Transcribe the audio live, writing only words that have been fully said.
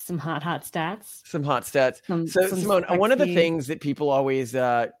Some hot stats. Some hot stats. So Simone, one of the things that people always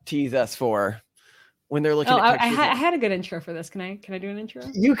tease us for when they're looking at pictures. I had a good intro for this. Can I do an intro?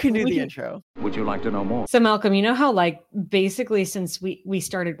 You can do the intro. Would you like to know more? So Malcolm, you know how like basically since we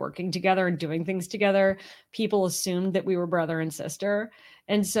started working together and doing things together, people assumed that we were brother and sister.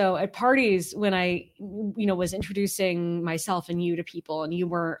 And so at parties, when I, was introducing myself and you to people, and you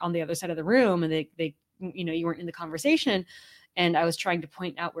were on the other side of the room, and they you weren't in the conversation, and I was trying to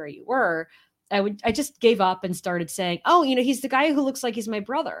point out where you were, I just gave up and started saying, oh, he's the guy who looks like he's my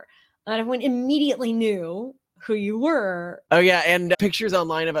brother. And everyone immediately knew who you were. Oh, yeah. And pictures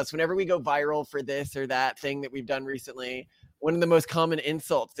online of us, whenever we go viral for this or that thing that we've done recently, one of the most common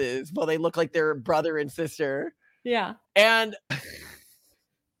insults is, well, they look like they're brother and sister. Yeah. And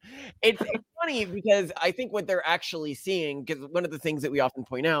it's funny because I think what they're actually seeing, because one of the things that we often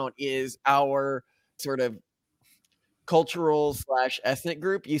point out is our sort of cultural / ethnic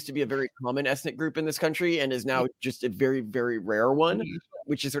group used to be a very common ethnic group in this country and is now just a very, very rare one,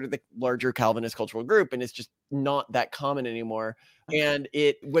 which is sort of the larger Calvinist cultural group. And it's just not that common anymore. And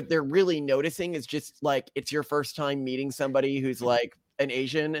what they're really noticing is just like, it's your first time meeting somebody who's like an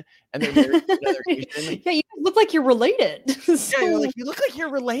Asian and they're married to another Asian. Yeah, you look like you're related. Yeah, you look like you're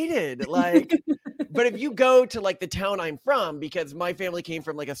related. Like, but if you go to like the town I'm from, because my family came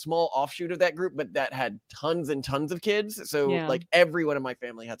from like a small offshoot of that group, but that had tons and tons of kids. So like everyone in my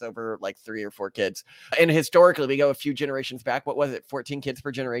family has over like 3 or 4 kids. And historically, we go a few generations back. What was it? 14 kids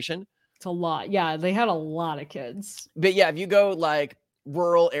per generation? It's a lot. Yeah, they had a lot of kids. But yeah, if you go like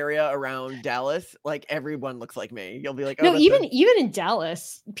rural area around Dallas, like everyone looks like me. You'll be like, oh, no, even in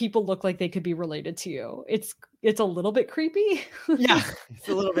Dallas, people look like they could be related to you. It's a little bit creepy. Yeah, it's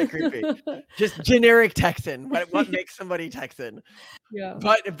a little bit creepy. Just generic Texan. What makes somebody Texan? Yeah.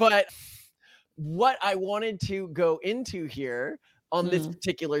 But what I wanted to go into here on this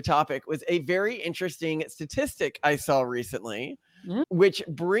particular topic was a very interesting statistic I saw recently, which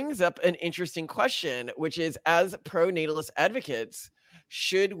brings up an interesting question, which is, as pro-natalist advocates,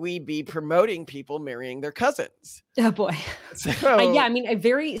 should we be promoting people marrying their cousins? Oh boy. So, yeah, I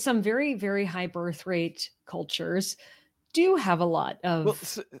mean, some very, very high birth rate cultures do have a lot of. Well,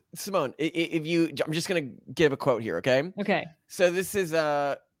 Simone, I'm just going to give a quote here, okay? Okay. So this is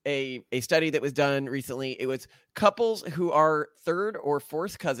a study that was done recently. It was couples who are third or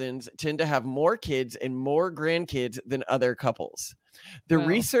fourth cousins tend to have more kids and more grandkids than other couples.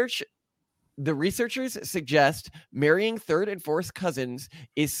 The researchers suggest marrying third and fourth cousins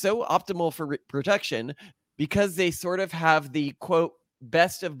is so optimal for protection because they sort of have the, quote,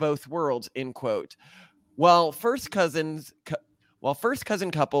 best of both worlds, end quote. While first cousin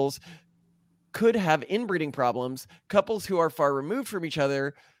couples could have inbreeding problems, couples who are far removed from each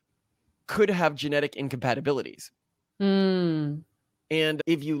other could have genetic incompatibilities. And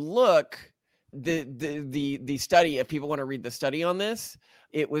if you look, the study, if people want to read the study on this,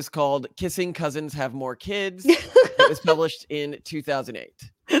 it was called Kissing Cousins Have More Kids. It was published in 2008.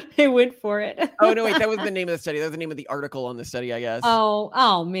 They went for it. Oh, no, wait, that was the name of the study. That was the name of the article on the study, I guess.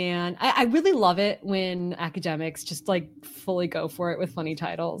 Oh man. I really love it when academics just like fully go for it with funny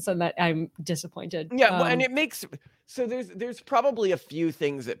titles, and that I'm disappointed. Yeah, well, and it makes, so there's probably a few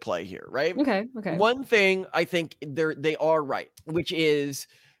things at play here, right? Okay. One thing I think they are right, which is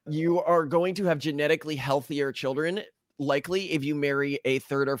you are going to have genetically healthier children likely if you marry a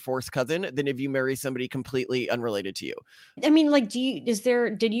third or fourth cousin than if you marry somebody completely unrelated to you. I mean, like,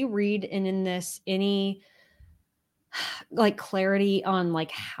 did you read in this any like clarity on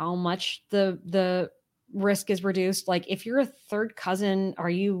like how much the risk is reduced? Like, if you're a third cousin, are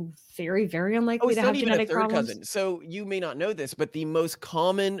you very, very unlikely to have genetic problems? Cousin. So you may not know this, but the most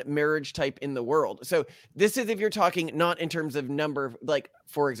common marriage type in the world. So this is if you're talking not in terms of number, like,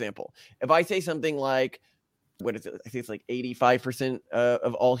 for example, if I say something like, what is it? I think it's like 85%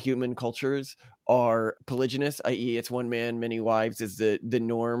 of all human cultures are polygynous, i.e. it's one man, many wives is the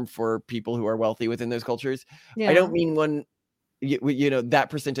norm for people who are wealthy within those cultures. Yeah. I don't mean that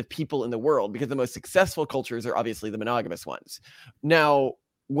percent of people in the world, because the most successful cultures are obviously the monogamous ones. Now,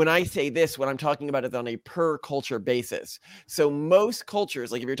 when I say this, what I'm talking about is on a per culture basis. So most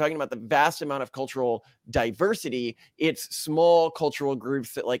cultures, like if you're talking about the vast amount of cultural diversity, it's small cultural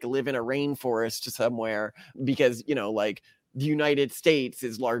groups that like live in a rainforest somewhere, because, like the United States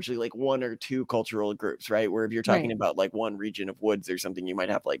is largely like 1 or 2 cultural groups, right? Where if you're talking about like one region of woods or something, you might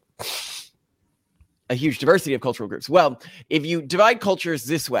have like a huge diversity of cultural groups. Well, if you divide cultures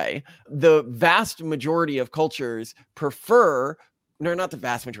this way, the vast majority of cultures prefer, no, not the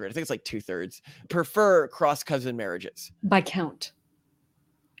vast majority, I think it's like 2/3, prefer cross-cousin marriages. By count.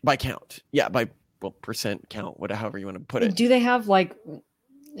 Yeah, by percent count, however you want to put it. Do they have like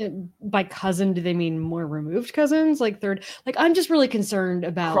By cousin, do they mean more removed cousins, like third? Like, I'm just really concerned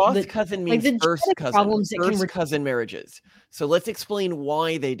about Cross cousin means the first cousin. problems that First cousin marriages. So let's explain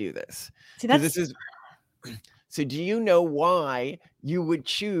why they do this. See, that's This is. So do you know why you would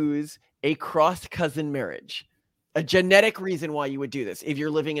choose a cross cousin marriage? A genetic reason why you would do this. If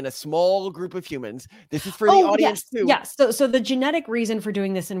you're living in a small group of humans, this is for the audience too. Yes. So the genetic reason for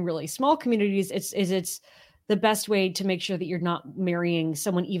doing this in really small communities, it's the best way to make sure that you're not marrying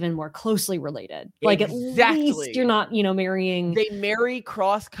someone even more closely related. Like, exactly. At least you're not, marrying. They marry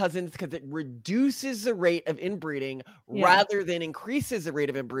cross cousins because it reduces the rate of inbreeding rather than increases the rate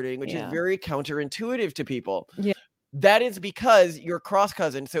of inbreeding, which is very counterintuitive to people. Yeah. That is because your cross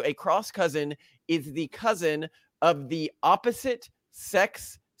cousin. So a cross cousin is the cousin of the opposite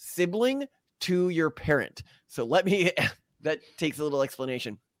sex sibling to your parent. So that takes a little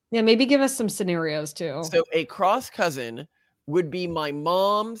explanation. Yeah, maybe give us some scenarios too. So a cross cousin would be my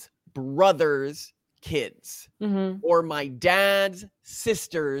mom's brother's kids or my dad's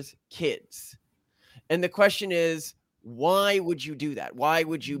sister's kids. And the question is, why would you do that? Why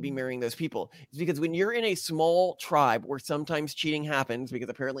would you be marrying those people? It's because when you're in a small tribe where sometimes cheating happens, because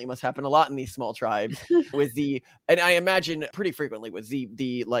apparently it must happen a lot in these small tribes, and I imagine pretty frequently was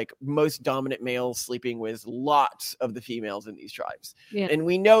the like most dominant males sleeping with lots of the females in these tribes. Yeah. And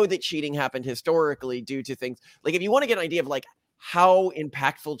we know that cheating happened historically due to things like, if you want to get an idea of like how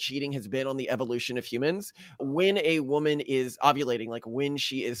impactful cheating has been on the evolution of humans, when a woman is ovulating, like when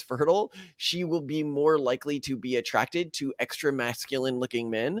she is fertile, she will be more likely to be attracted to extra masculine looking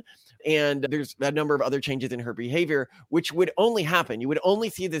men. And there's a number of other changes in her behavior, which would only happen. You would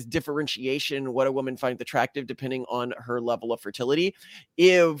only see this differentiation in what a woman finds attractive depending on her level of fertility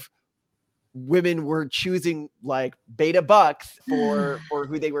if women were choosing like beta bucks for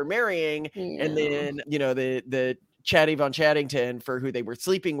who they were marrying. Yeah. And then, the Chatty Von Chattington for who they were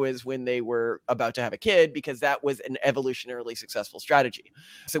sleeping with when they were about to have a kid, because that was an evolutionarily successful strategy.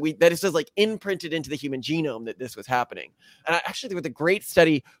 So that is just like imprinted into the human genome that this was happening. And actually, there was a great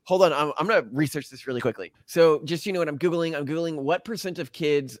study. Hold on, I'm going to research this really quickly. So just, what I'm Googling what % of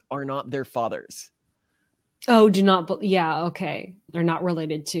kids are not their fathers? Oh, okay. They're not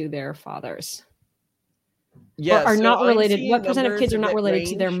related to their fathers. Yeah. Or are not related. What % of kids are not related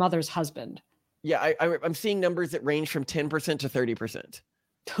to their mother's husband? Yeah, I'm seeing numbers that range from 10% to 30%.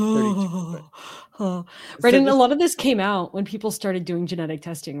 Right, and a lot of this came out when people started doing genetic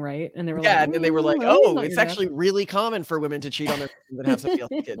testing, right? And they were and then they were like, it's actually really common for women to cheat on their husbands and have somebody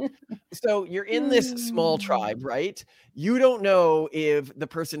else's kids. So you're in this small tribe, right? You don't know if the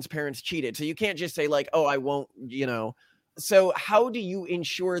person's parents cheated. So you can't just say like, I won't, So how do you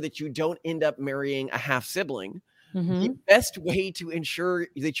ensure that you don't end up marrying a half sibling? The best way to ensure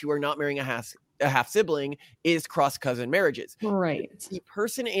that you are not marrying a half sibling is cross cousin marriages. Right. The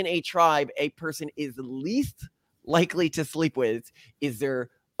person in a tribe, a person is least likely to sleep with is their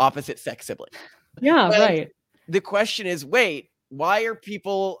opposite sex sibling. Yeah, right. The question is, why are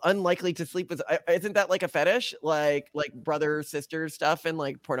people unlikely to sleep with? Isn't that like a fetish, like brother sister stuff and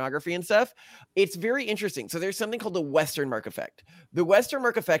like pornography and stuff? It's very interesting. So there's something called the Westermarck Effect. The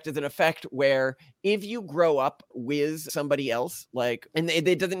Westermarck Effect is an effect where if you grow up with somebody else, and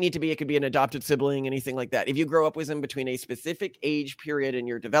it doesn't need to be, it could be an adopted sibling, anything like that. If you grow up with them between a specific age period in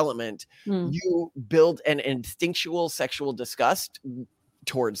your development, you build an instinctual sexual disgust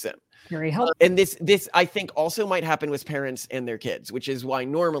towards them. Very helpful. And this I think also might happen with parents and their kids, which is why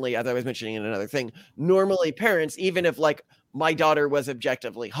normally, as I was mentioning in another thing, normally parents, even if like my daughter was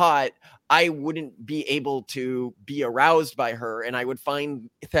objectively hot, I wouldn't be able to be aroused by her, and I would find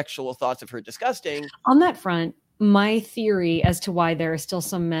sexual thoughts of her disgusting. On that front, my theory as to why there are still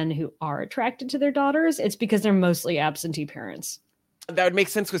some men who are attracted to their daughters, it's because they're mostly absentee parents. That would make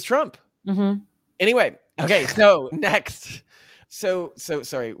sense with Trump. Anyway, okay, so next. So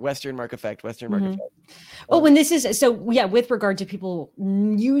sorry, Westermarck Effect. Well, when this is with regard to people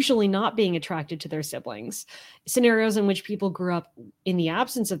usually not being attracted to their siblings, scenarios in which people grew up in the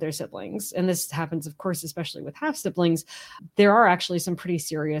absence of their siblings, and this happens, of course, especially with half siblings, there are actually some pretty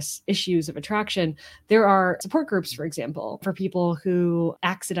serious issues of attraction. There are support groups, for example, for people who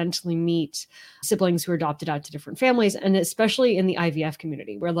accidentally meet siblings who are adopted out to different families, and especially in the IVF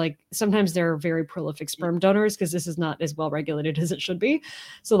community, where like sometimes there are very prolific sperm donors because this is not as well regulated as it should be.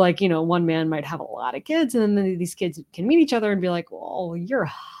 So one man might have a lot of kids, and then these kids can meet each other and be like, "Oh, you're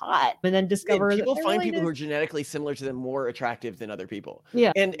hot," and then discover people find people who are genetically similar to them more attractive than other people.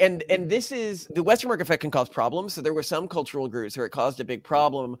 Yeah, and this is the Westermarck Effect can cause problems. So there were some cultural groups where it caused a big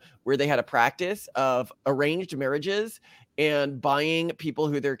problem where they had a practice of arranged marriages and buying people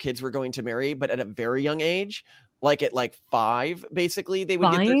who their kids were going to marry, but at a very young age. like at like 5, basically they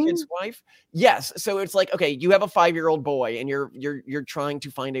would get their Vying? kid's wife. Yes. So it's like, okay, you have a 5-year-old boy and you're trying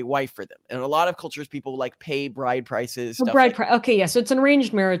to find a wife for them. And a lot of cultures, people like pay bride prices, A stuff bride like price. Okay, yeah. So it's an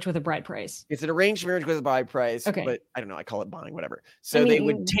arranged marriage with a bride price. it's an arranged marriage with a bride price, Okay. but I don't know, I call it buying, whatever. So I they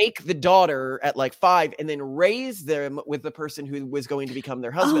would mean, take the daughter at like 5 and then raise them with the person who was going to become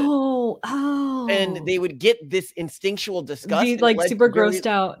their husband. And they would get this instinctual disgust be and like led super to very grossed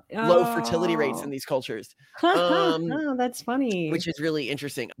out. low fertility rates in these cultures. Oh, that's funny. Which is really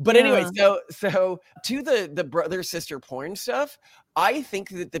interesting. But Yeah. anyway, so to the brother sister porn stuff, I think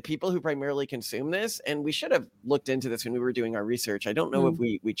that the people who primarily consume this, and we should have looked into this when we were doing our research, I don't know if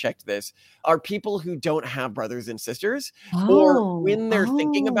we checked this, are people who don't have brothers and sisters, or when they're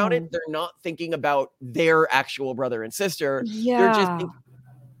thinking about it, they're not thinking about their actual brother and sister. Yeah. They're just thinking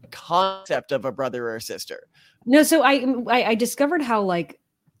the concept of a brother or a sister. No, so I discovered how like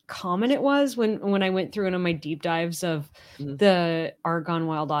common it was when I went through one of my deep dives of the Argon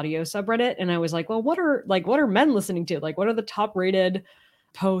Wild Audio subreddit, and I was like, well, what are men listening to? Like, what are the top rated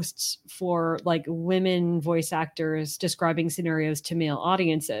posts for like women voice actors describing scenarios to male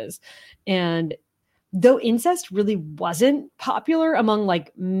audiences? And though incest really wasn't popular among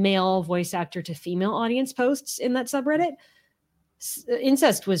like male voice actor to female audience posts in that subreddit,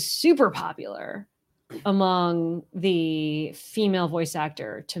 incest was super popular among the female voice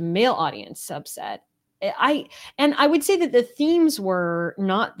actor to male audience subset. I would say that the themes were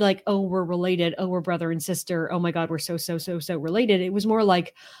not like, oh, we're related, oh, we're brother and sister, oh my god, we're so related. It was more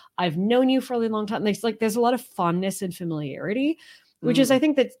like, I've known you for a really long time. There's a lot of fondness and familiarity, which is, I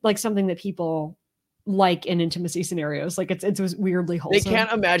think, that's like something that people like in intimacy scenarios. Like it was weirdly wholesome. They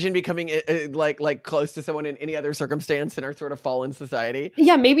can't imagine becoming like close to someone in any other circumstance in our sort of fallen society.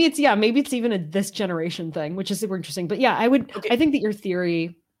 Yeah, maybe it's even a this generation thing, which is super interesting. But yeah, I think that your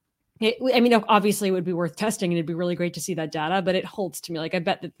theory, obviously it would be worth testing and it'd be really great to see that data, but it holds to me. Like I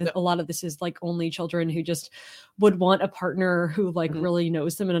bet that a lot of this is like only children who just would want a partner who like really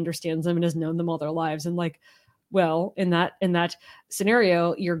knows them and understands them and has known them all their lives. And like, well, in that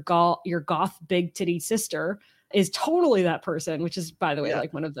scenario, your goth big titty sister is totally that person, which is, by the way,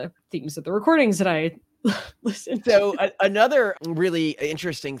 like one of the themes of the recordings that I listen to. So another really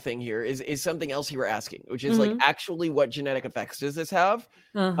interesting thing here is something else you were asking, which is like actually what genetic effects does this have?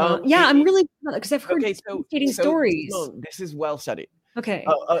 I'm really, because I've heard stories. This is well studied. Okay.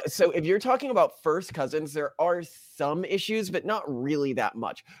 So if you're talking about first cousins, there are some issues, but not really that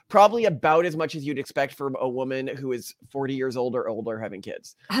much. Probably about as much as you'd expect from a woman who is 40 years old or older having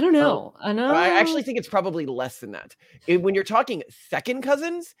kids. I don't know. I actually think it's probably less than that. When you're talking second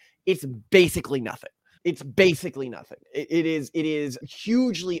cousins, it's basically nothing. It's basically nothing. It is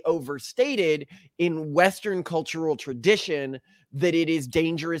hugely overstated in Western cultural tradition that it is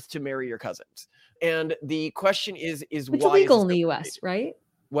dangerous to marry your cousins. And the question is it's why illegal in the US, right?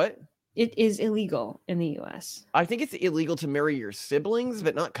 What? It is illegal in the US. I think it's illegal to marry your siblings,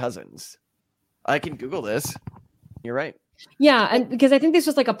 but not cousins. I can Google this. You're right. Yeah, and because I think this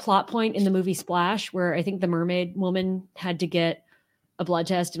was like a plot point in the movie Splash, where I think the mermaid woman had to get a blood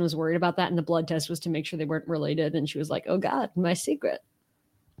test and was worried about that, and the blood test was to make sure they weren't related, and she was like, "Oh God, my secret."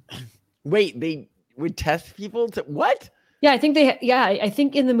 Wait, they would test people to what? Yeah, I think I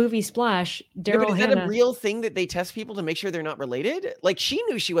think in the movie Splash, Daryl Is Hannah, that a real thing that they test people to make sure they're not related? Like she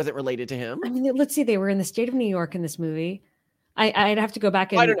knew she wasn't related to him. I mean, let's see, they were in the state of New York in this movie. I'd have to go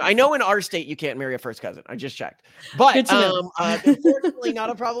back and I don't know. I know in our state you can't marry a first cousin. I just checked, but unfortunately,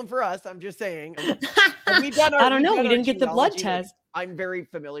 not a problem for us. I'm just saying. We've done our, I don't know. We didn't get the blood test. I'm very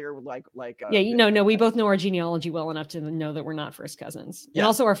familiar with like we both know our genealogy well enough to know that we're not first cousins. And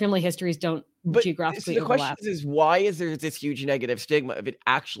also our family histories don't geographically overlap. The question is, why is there this huge negative stigma if it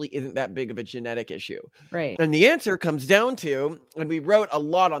actually isn't that big of a genetic issue? Right. And the answer comes down to, and we wrote a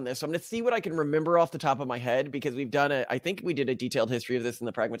lot on this, so I'm going to see what I can remember off the top of my head, because we've done I think we did a detailed history of this in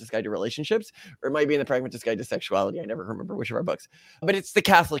the Pragmatist Guide to Relationships, or it might be in the Pragmatist Guide to Sexuality. I never remember which of our books, but it's the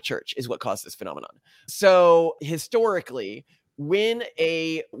Catholic Church is what caused this phenomenon. So historically, when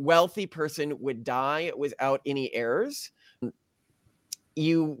a wealthy person would die without any heirs,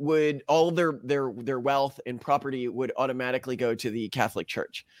 you would all their wealth and property would automatically go to the Catholic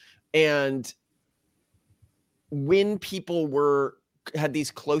Church. And when people had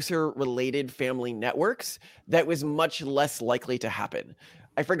these closer related family networks, that was much less likely to happen.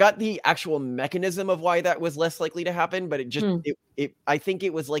 I forgot the actual mechanism of why that was less likely to happen, but I think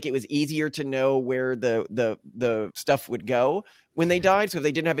it was like it was easier to know where the stuff would go when they died. So if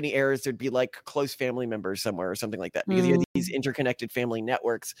they didn't have any heirs, there'd be like close family members somewhere or something like that, because you had these interconnected family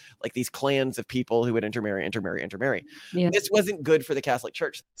networks, like these clans of people who would intermarry. Yeah. This wasn't good for the Catholic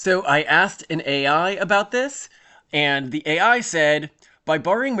Church. So I asked an AI about this. And the AI said, by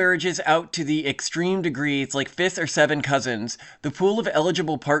barring marriages out to the extreme degrees like fifth or seven cousins, the pool of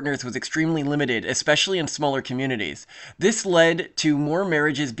eligible partners was extremely limited, especially in smaller communities. This led to more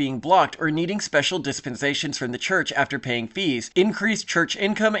marriages being blocked or needing special dispensations from the church after paying fees, increased church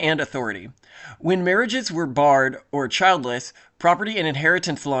income and authority. When marriages were barred or childless, property and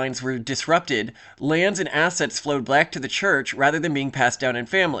inheritance lines were disrupted, lands and assets flowed back to the church rather than being passed down in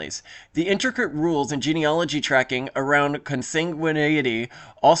families. The intricate rules and genealogy tracking around consanguinity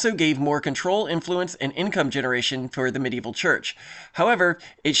also gave more control, influence, and income generation for the medieval church. However,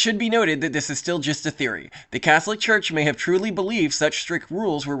 it should be noted that this is still just a theory. The Catholic Church may have truly believed such strict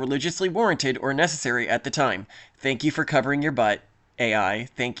rules were religiously warranted or necessary at the time. Thank you for covering your butt, AI.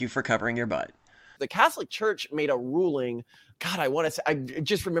 Thank you for covering your butt. The Catholic Church made a ruling. God, I want to say, I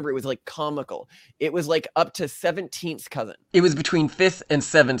just remember it was like comical. It was like up to 17th cousin. It was between 5th and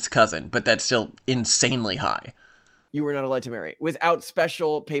 7th cousin, but that's still insanely high. You were not allowed to marry without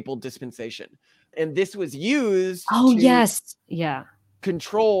special papal dispensation. And this was used to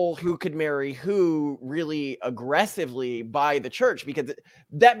control who could marry who really aggressively by the church, because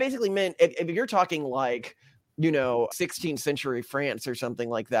that basically meant if you're talking like, 16th century France or something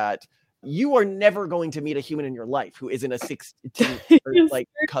like that, you are never going to meet a human in your life who isn't a 16th like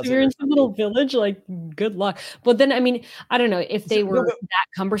cousin. You're in some little village, like good luck. But then, I mean, I don't know if they were that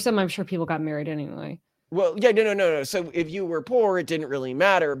cumbersome. I'm sure people got married anyway. Well, yeah, no. So if you were poor, it didn't really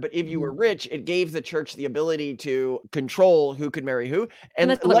matter. But if you were rich, it gave the church the ability to control who could marry who.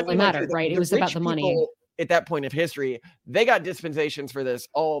 And that's what really mattered, right? It was about the money. At that point of history, they got dispensations for this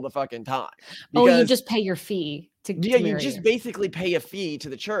all the fucking time. You just pay your fee to marry. You just basically pay a fee to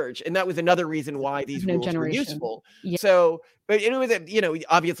the church, and that was another reason why these rules were useful. Yeah. So, but it was,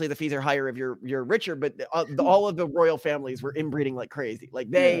 obviously the fees are higher if you're richer, but all of the royal families were inbreeding like crazy. Like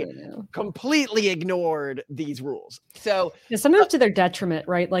they completely ignored these rules. So sometimes to their detriment,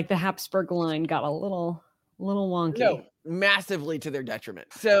 right? Like the Habsburg line got a little wonky. No, massively to their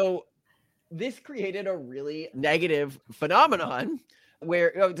detriment. So this created a really negative phenomenon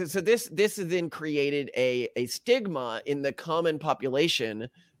where this then created a stigma in the common population,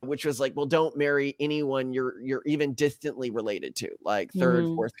 which was like, well, don't marry anyone you're even distantly related to, like third,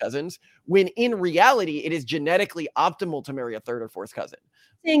 fourth cousins, when in reality it is genetically optimal to marry a third or fourth cousin.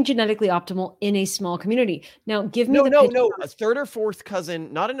 Saying genetically optimal in a small community. Now give me a third or fourth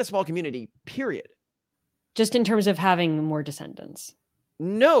cousin, not in a small community, period. Just in terms of having more descendants.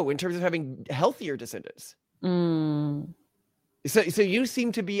 No, in terms of having healthier descendants. So you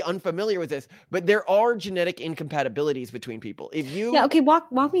seem to be unfamiliar with this, but there are genetic incompatibilities between people.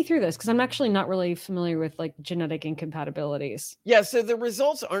 Walk me through this, because I'm actually not really familiar with like genetic incompatibilities. Yeah, so the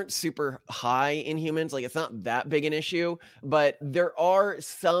results aren't super high in humans. Like it's not that big an issue, but there are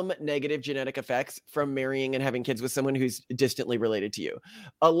some negative genetic effects from marrying and having kids with someone who's distantly related to you.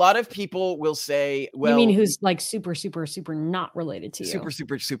 A lot of people will say, well, you mean who's like super, super, super not related to you? Super,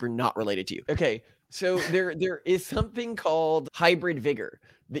 super, super not related to you. Okay. So there is something called hybrid vigor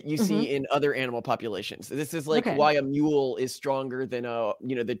that you see in other animal populations. This is like why a mule is stronger than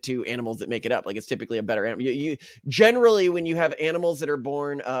the two animals that make it up. Like it's typically a better animal. You generally, when you have animals that are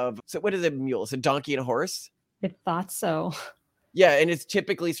born of, so what is a mule? It's a donkey and a horse. I thought so. Yeah, and it's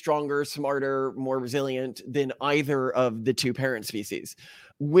typically stronger, smarter, more resilient than either of the two parent species.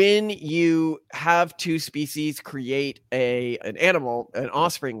 When you have two species create an animal, an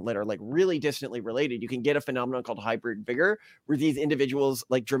offspring that are like really distantly related, you can get a phenomenon called hybrid vigor, where these individuals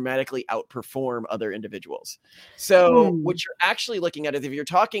like dramatically outperform other individuals. So what you're actually looking at is, if you're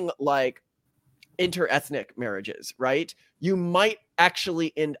talking like interethnic marriages, right? You might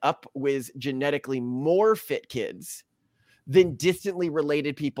actually end up with genetically more fit kids than distantly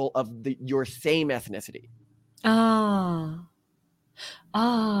related people of your same ethnicity.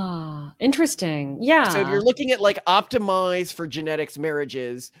 Interesting. Yeah. So if you're looking at like optimize for genetics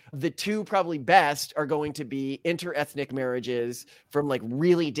marriages, the two probably best are going to be interethnic marriages from like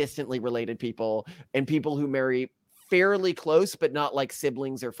really distantly related people, and people who marry fairly close, but not like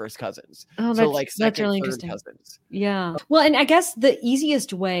siblings or first cousins. So like second, that's really interesting. cousins. Yeah. Well, and I guess the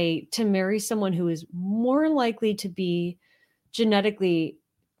easiest way to marry someone who is more likely to be genetically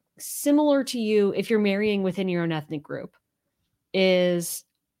similar to you, if you're marrying within your own ethnic group, is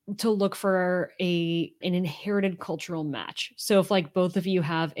to look for an inherited cultural match. So if like both of you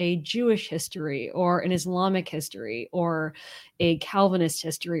have a Jewish history or an Islamic history or a Calvinist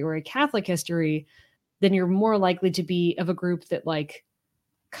history or a Catholic history, then you're more likely to be of a group that like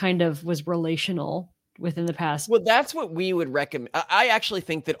kind of was relational within the past. Well, that's what we would recommend. I actually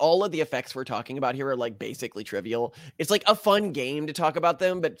think that all of the effects we're talking about here are like basically trivial. It's like a fun game to talk about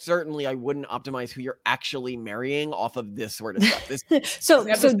them, but certainly I wouldn't optimize who you're actually marrying off of this sort of stuff. So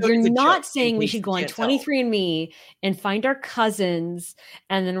you're not saying we should go on 23andMe and find our cousins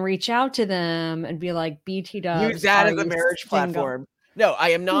and then reach out to them and be like, BT dubs. Use that as a marriage platform. No, I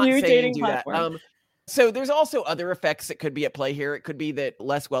am not saying do that. So there's also other effects that could be at play here. It could be that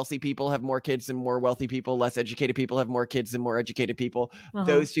less wealthy people have more kids than more wealthy people. Less educated people have more kids than more educated people.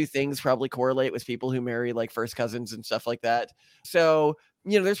 Those two things probably correlate with people who marry like first cousins and stuff like that. So,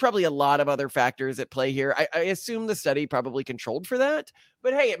 there's probably a lot of other factors at play here. I assume the study probably controlled for that,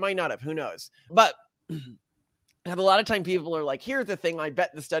 but hey, it might not have. Who knows? But I have a lot of time people are like, here's the thing I bet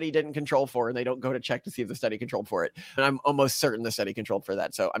the study didn't control for, and they don't go to check to see if the study controlled for it. And I'm almost certain the study controlled for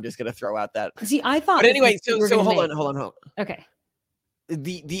that. So I'm just going to throw out that. See, I thought. But anyway, so hold on. Okay.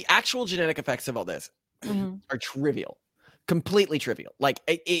 The actual genetic effects of all this are trivial, completely trivial. Like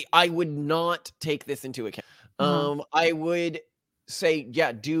I would not take this into account. I would say,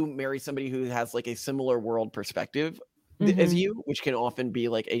 yeah, do marry somebody who has like a similar world perspective as you, which can often be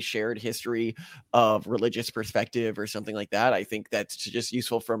like a shared history of religious perspective or something like that. I think that's just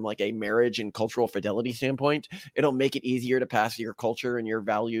useful from like a marriage and cultural fidelity standpoint. It'll make it easier to pass your culture and your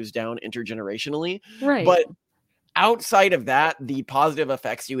values down intergenerationally. Right. But outside of that, the positive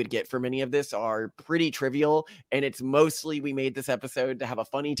effects you would get from any of this are pretty trivial. And it's mostly, we made this episode to have a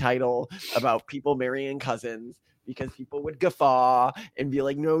funny title about people marrying cousins, because people would guffaw and be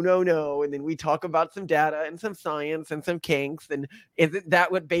like, no. And then we talk about some data and some science and some kinks. And isn't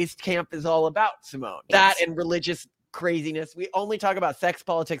that what based camp is all about, Simone? That and religious craziness. We only talk about sex,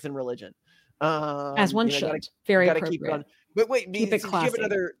 politics, and religion. As one should. Very appropriate. Keep it on. But wait, do you have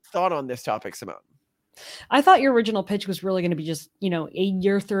another thought on this topic, Simone? I thought your original pitch was really going to be just,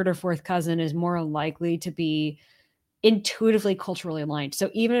 your third or fourth cousin is more likely to be intuitively culturally aligned.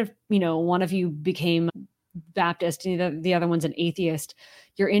 So even if, one of you became Baptist and the other one's an atheist,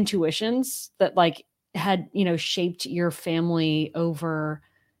 your intuitions that like had shaped your family over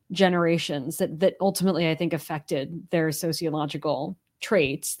generations that ultimately I think affected their sociological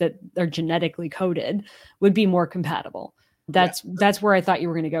traits that are genetically coded would be more compatible. That's where I thought you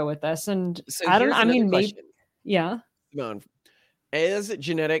were going to go with this. And so maybe Simone, as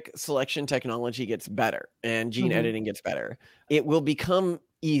genetic selection technology gets better and gene editing gets better, it will become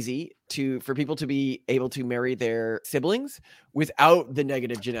easy for people to be able to marry their siblings without the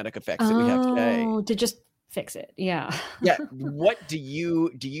negative genetic effects that we have today. To just fix it. Yeah. What do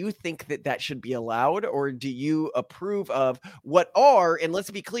you think that should be allowed, or do you approve of what are, and let's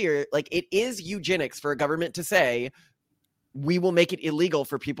be clear, like it is eugenics for a government to say, we will make it illegal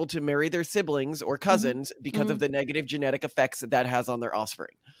for people to marry their siblings or cousins because of the negative genetic effects that has on their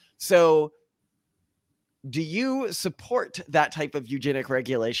offspring. So do you support that type of eugenic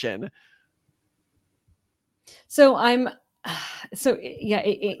regulation? So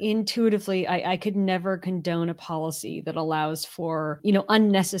intuitively, I could never condone a policy that allows for,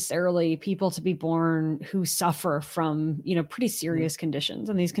 unnecessarily people to be born who suffer from, pretty serious conditions.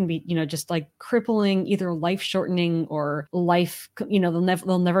 And these can be, just like crippling, either life shortening or life,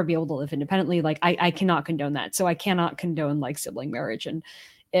 they'll never be able to live independently. Like I cannot condone that. So I cannot condone like sibling marriage and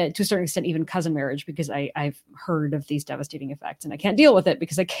to a certain extent, even cousin marriage, because I've heard of these devastating effects and I can't deal with it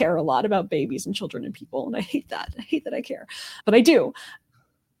because I care a lot about babies and children and people. And I hate that. I hate that I care, but I do.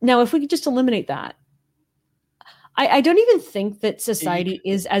 Now, if we could just eliminate that, I don't even think that society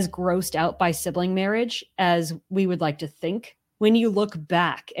is as grossed out by sibling marriage as we would like to think. When you look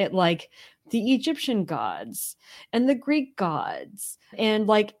back at like the Egyptian gods and the Greek gods and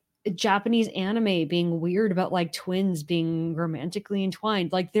like Japanese anime being weird about like twins being romantically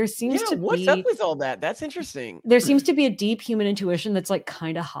entwined. Like there seems to be what's up with all that? That's interesting. There seems to be a deep human intuition that's like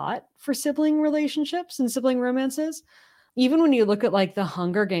kind of hot for sibling relationships and sibling romances. Even when you look at like the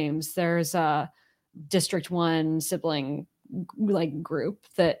Hunger Games, there's a District 1 sibling like group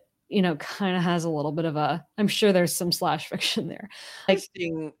that kind of has a little bit of I'm sure there's some slash fiction there. Like,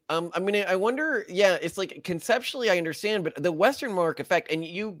 I wonder, it's like conceptually I understand, but the Westermarck effect, and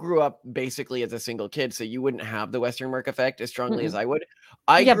you grew up basically as a single kid, so you wouldn't have the Westermarck effect as strongly as I would.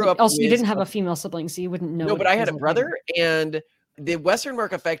 I grew up also you didn't have a female sibling, so you wouldn't know. No, but I had a brother, and the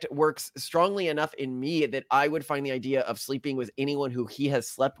Westermarck effect works strongly enough in me that I would find the idea of sleeping with anyone who he has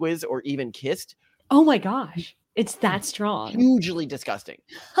slept with or even kissed. Oh my gosh. It's that strong. Hugely disgusting.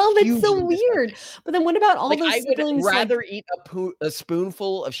 Oh, that's so weird. But then what about all those siblings? I would rather eat a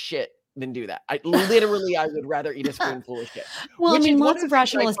spoonful of shit than do that. I would rather eat a spoonful of shit. Well, Which I mean, is one lots of of the things I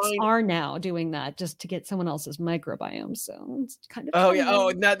rationalists find- are now doing that just to get someone else's microbiome. So it's kind of Oh yeah. trendy. Oh,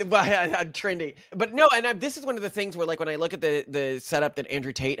 not trendy. But no, and this is one of the things where, like, when I look at the setup that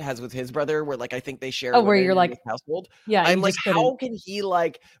Andrew Tate has with his brother, where like I think they share Oh, where women you're in like, this household. yeah, I'm you like, just how couldn't. can he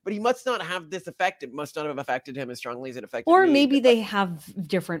like? But he must not have this effect. It must not have affected him as strongly as it affected Or me. maybe But, like, they have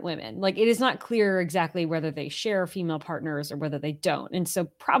different women. Like, it is not clear exactly whether they share female partners or whether they don't. And so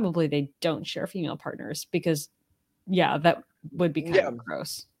probably they don't share female partners because, yeah, that would be kind of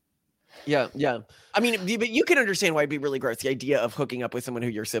gross. Yeah. I mean, but you can understand why it'd be really gross, the idea of hooking up with someone who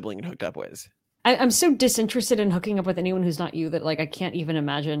your sibling had hooked up with. I'm so disinterested in hooking up with anyone who's not you that, like, I can't even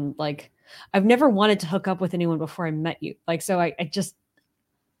imagine, like, I've never wanted to hook up with anyone before I met you. Like, so I just,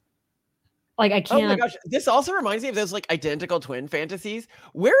 like, I can't. Oh my gosh, this also reminds me of those like identical twin fantasies.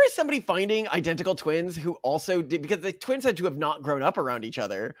 Where is somebody finding identical twins who also did, because the twins had to have not grown up around each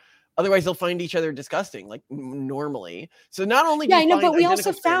other. Otherwise, they'll find each other disgusting, like normally. So not only Yeah, I know, find but we also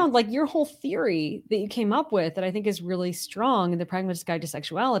identical twins- found, like, your whole theory that you came up with that I think is really strong in the Pragmatist Guide to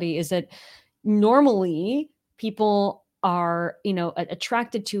Sexuality is that normally people are,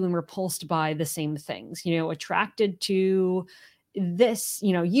 attracted to and repulsed by the same things, attracted to this,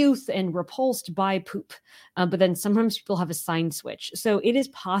 youth and repulsed by poop. But then sometimes people have a sign switch. So it is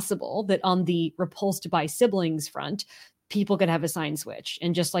possible that on the repulsed by siblings front, people could have a sign switch.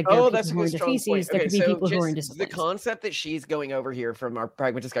 And just like there are people who are into feces, there could be people who are into the siblings. concept that she's going over here from our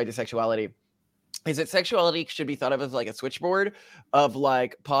Pragmatist Guide to Sexuality is that sexuality should be thought of as like a switchboard of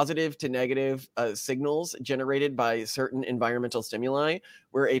like positive to negative signals generated by certain environmental stimuli,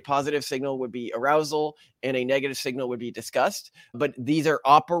 where a positive signal would be arousal and a negative signal would be disgust. But these are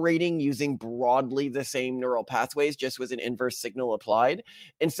operating using broadly the same neural pathways, just with an inverse signal applied.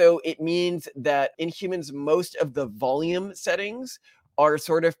 And so it means that in humans, most of the volume settings are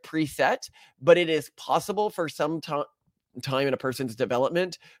sort of preset, but it is possible for some time in a person's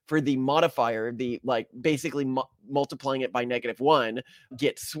development for the modifier, the like basically multiplying it by -1,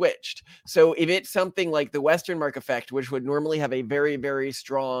 get switched. So if it's something like the Westermarck effect, which would normally have a very, very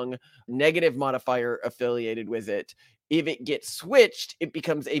strong negative modifier affiliated with it, if it gets switched, it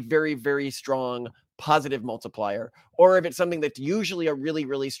becomes a very, very strong positive multiplier. Or if it's something that's usually a really,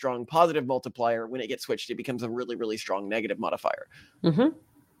 really strong positive multiplier, when it gets switched, it becomes a really, really strong negative modifier. Mm-hmm.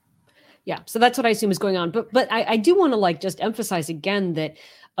 Yeah, so that's what I assume is going on. But I do want to like just emphasize again that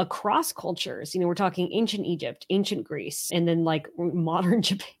across cultures, we're talking ancient Egypt, ancient Greece, and then like modern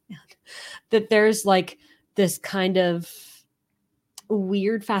Japan, that there's like this kind of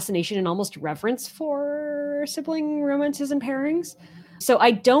weird fascination and almost reverence for sibling romances and pairings. So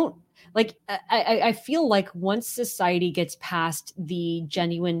I don't like, I feel like once society gets past the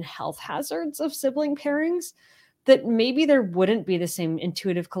genuine health hazards of sibling pairings, that maybe there wouldn't be the same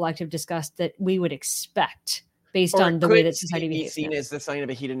intuitive collective disgust that we would expect based on the way that society behaves. Seen as the sign of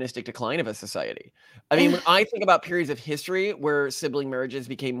a hedonistic decline of a society. I mean, when I think about periods of history where sibling marriages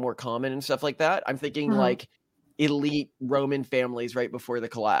became more common and stuff like that, I'm thinking like elite Roman families right before the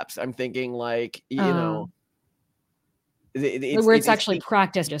collapse. I'm thinking like, where it's actually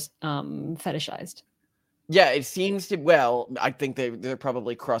practiced, just fetishized. Yeah, it seems to, well, I think they're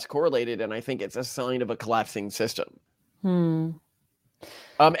probably cross-correlated, and I think it's a sign of a collapsing system.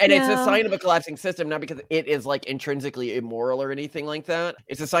 And it's a sign of a collapsing system, not because it is like intrinsically immoral or anything like that.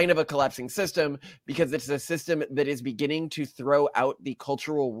 It's a sign of a collapsing system because it's a system that is beginning to throw out the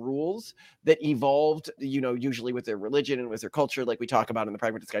cultural rules that evolved, usually with their religion and with their culture, like we talk about in the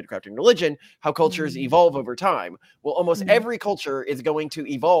Pragmatist Guide to Crafting Religion, how cultures evolve over time. Well, almost every culture is going to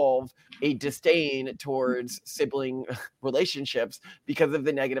evolve a disdain towards sibling relationships because of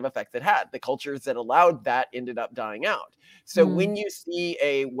the negative effects it had. The cultures that allowed that ended up dying out. So when you see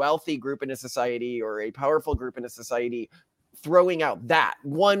a wealthy group in a society or a powerful group in a society throwing out that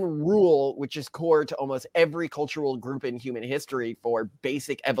one rule, which is core to almost every cultural group in human history for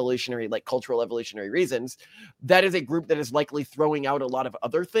basic evolutionary, like cultural evolutionary reasons, that is a group that is likely throwing out a lot of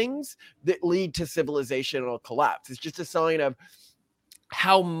other things that lead to civilizational collapse. It's just a sign of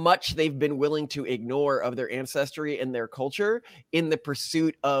how much they've been willing to ignore of their ancestry and their culture in the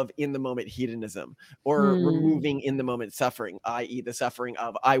pursuit of in the moment hedonism or removing in the moment suffering, i.e. the suffering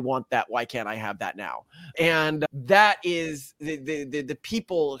of, I want that, why can't I have that now? And that is the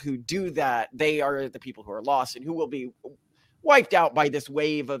people who do that. They are the people who are lost and who will be wiped out by this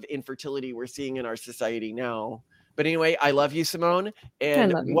wave of infertility we're seeing in our society now. But anyway, I love you, Simone.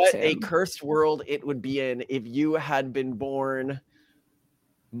 And what a cursed world it would be in if you had been born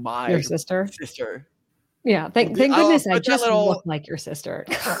your sister. Yeah, thank goodness I just look like your sister.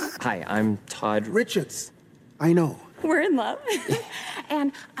 Hi, I'm Todd Richards. I know. We're in love.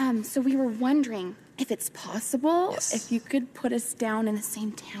 And so we were wondering if it's possible, if you could put us down in the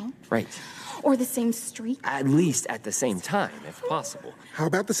same town. Right. Or the same street. At least at the same time, if possible. How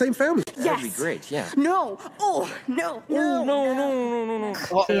about the same family? Yes. That'd be great, yeah. No. Oh, no. Yeah.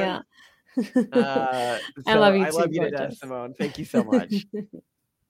 I love you I too, love you to gorgeous. death, Simone. Thank you so much.